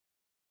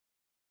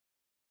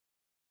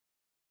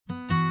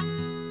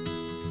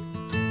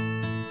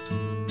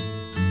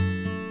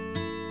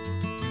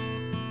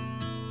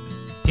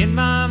In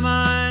my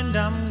mind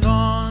I'm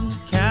gone to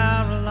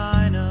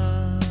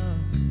Carolina.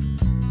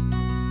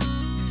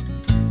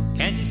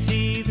 Can't you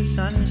see the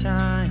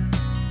sunshine?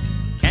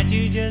 Can't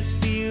you just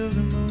feel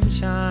the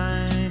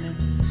moonshine?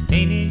 And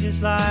ain't it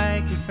just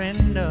like a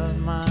friend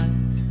of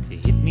mine to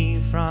hit me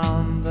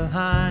from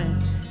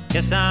behind?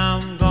 Guess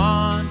I'm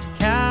gone to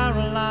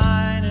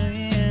Carolina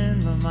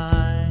in my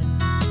mind.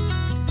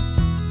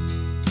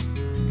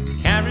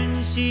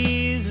 Karen,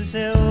 she's a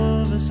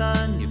silver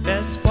sun. You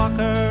best walk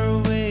her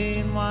away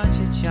and watch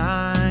it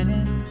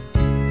shining.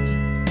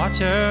 Watch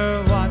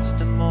her watch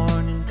the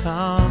morning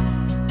come.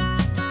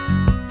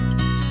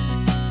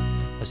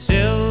 A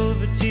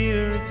silver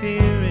tear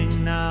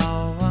appearing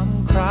now.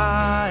 I'm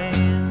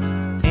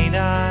crying, ain't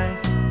I?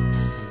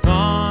 I'm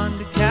gone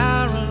to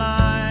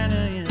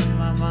Carolina in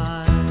my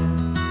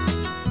mind.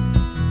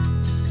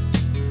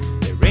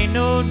 There ain't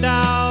no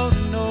doubt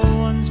in no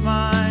one's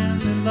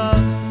mind that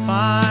love's the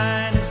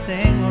finest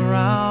thing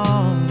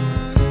around.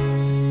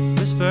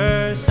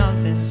 Whisper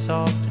something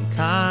soft and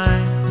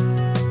kind.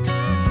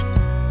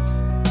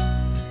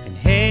 And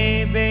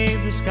hey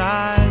babe, the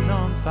sky's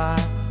on fire.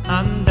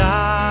 I'm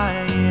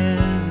dying,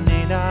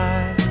 ain't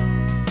I?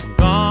 I'm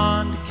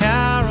gone to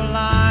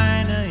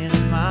Carolina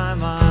in my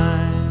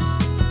mind.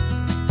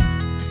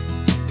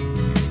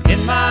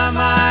 In my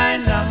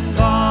mind I'm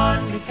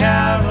gone to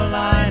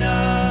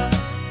Carolina.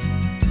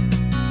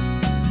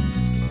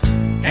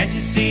 Can't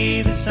you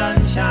see the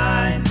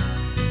sunshine?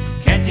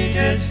 Can't you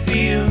just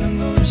feel the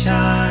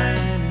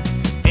moonshine?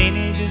 Ain't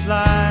it just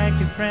like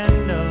a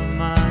friend of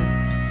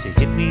mine to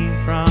hit me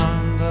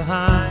from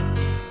behind?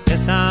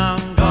 Yes,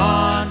 I'm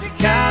gone to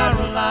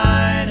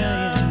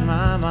Carolina in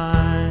my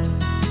mind.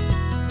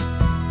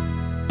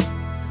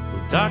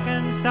 Well, dark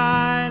and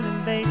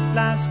silent late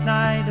last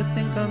night, I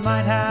think I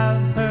might have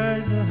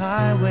heard the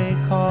highway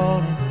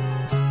calling.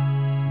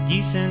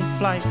 Geese in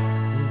flight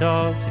and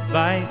dogs that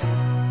bite.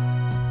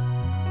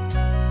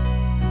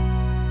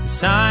 The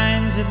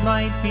signs that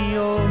might be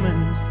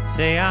omens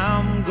say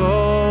I'm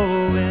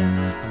going,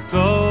 I'm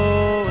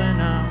going,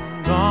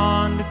 I'm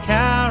gone to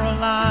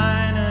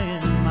Carolina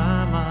in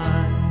my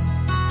mind.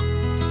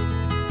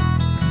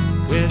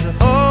 With a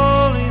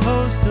holy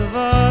host of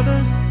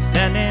others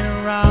standing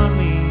around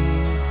me,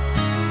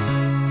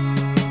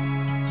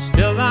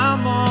 still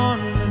I'm on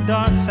the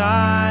dark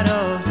side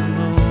of the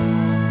moon.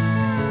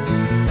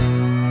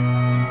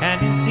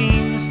 And it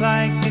seems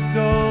like it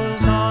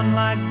goes on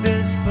like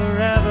this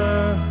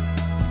forever.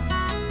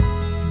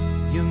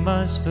 You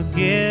must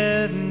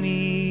forgive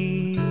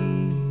me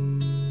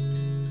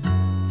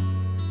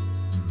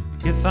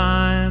if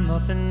I'm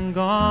up and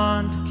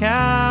gone to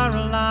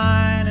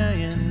Carolina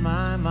in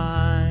my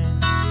mind.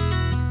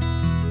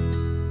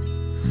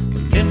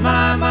 In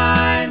my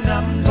mind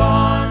I'm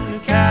gone to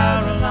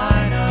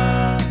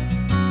Carolina.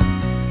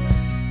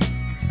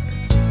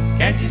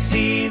 Can't you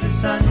see the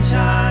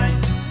sunshine?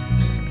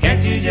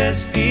 Can't you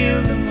just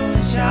feel the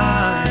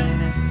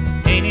moonshine?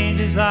 Ain't it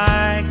just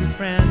like a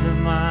friend of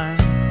mine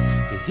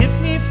to hit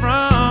me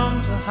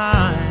from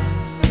behind?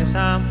 Yes,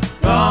 I'm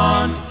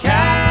gone to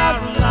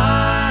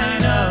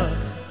Carolina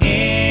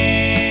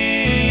in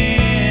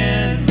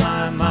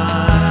my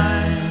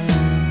mind.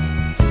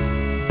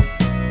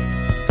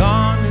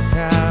 Gone to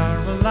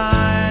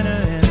Carolina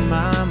in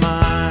my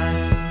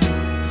mind.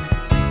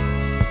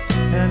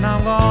 And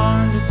I'm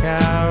gone to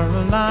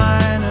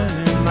Carolina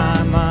in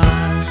my mind.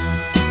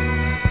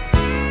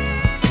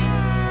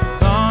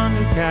 Gone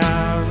to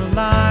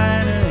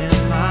Carolina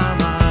in my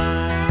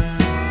mind.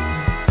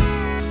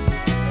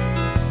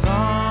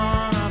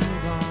 Gone,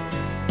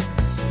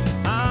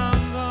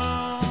 I'm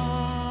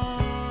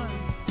gone.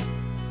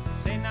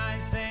 Say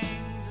nice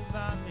things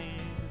about me.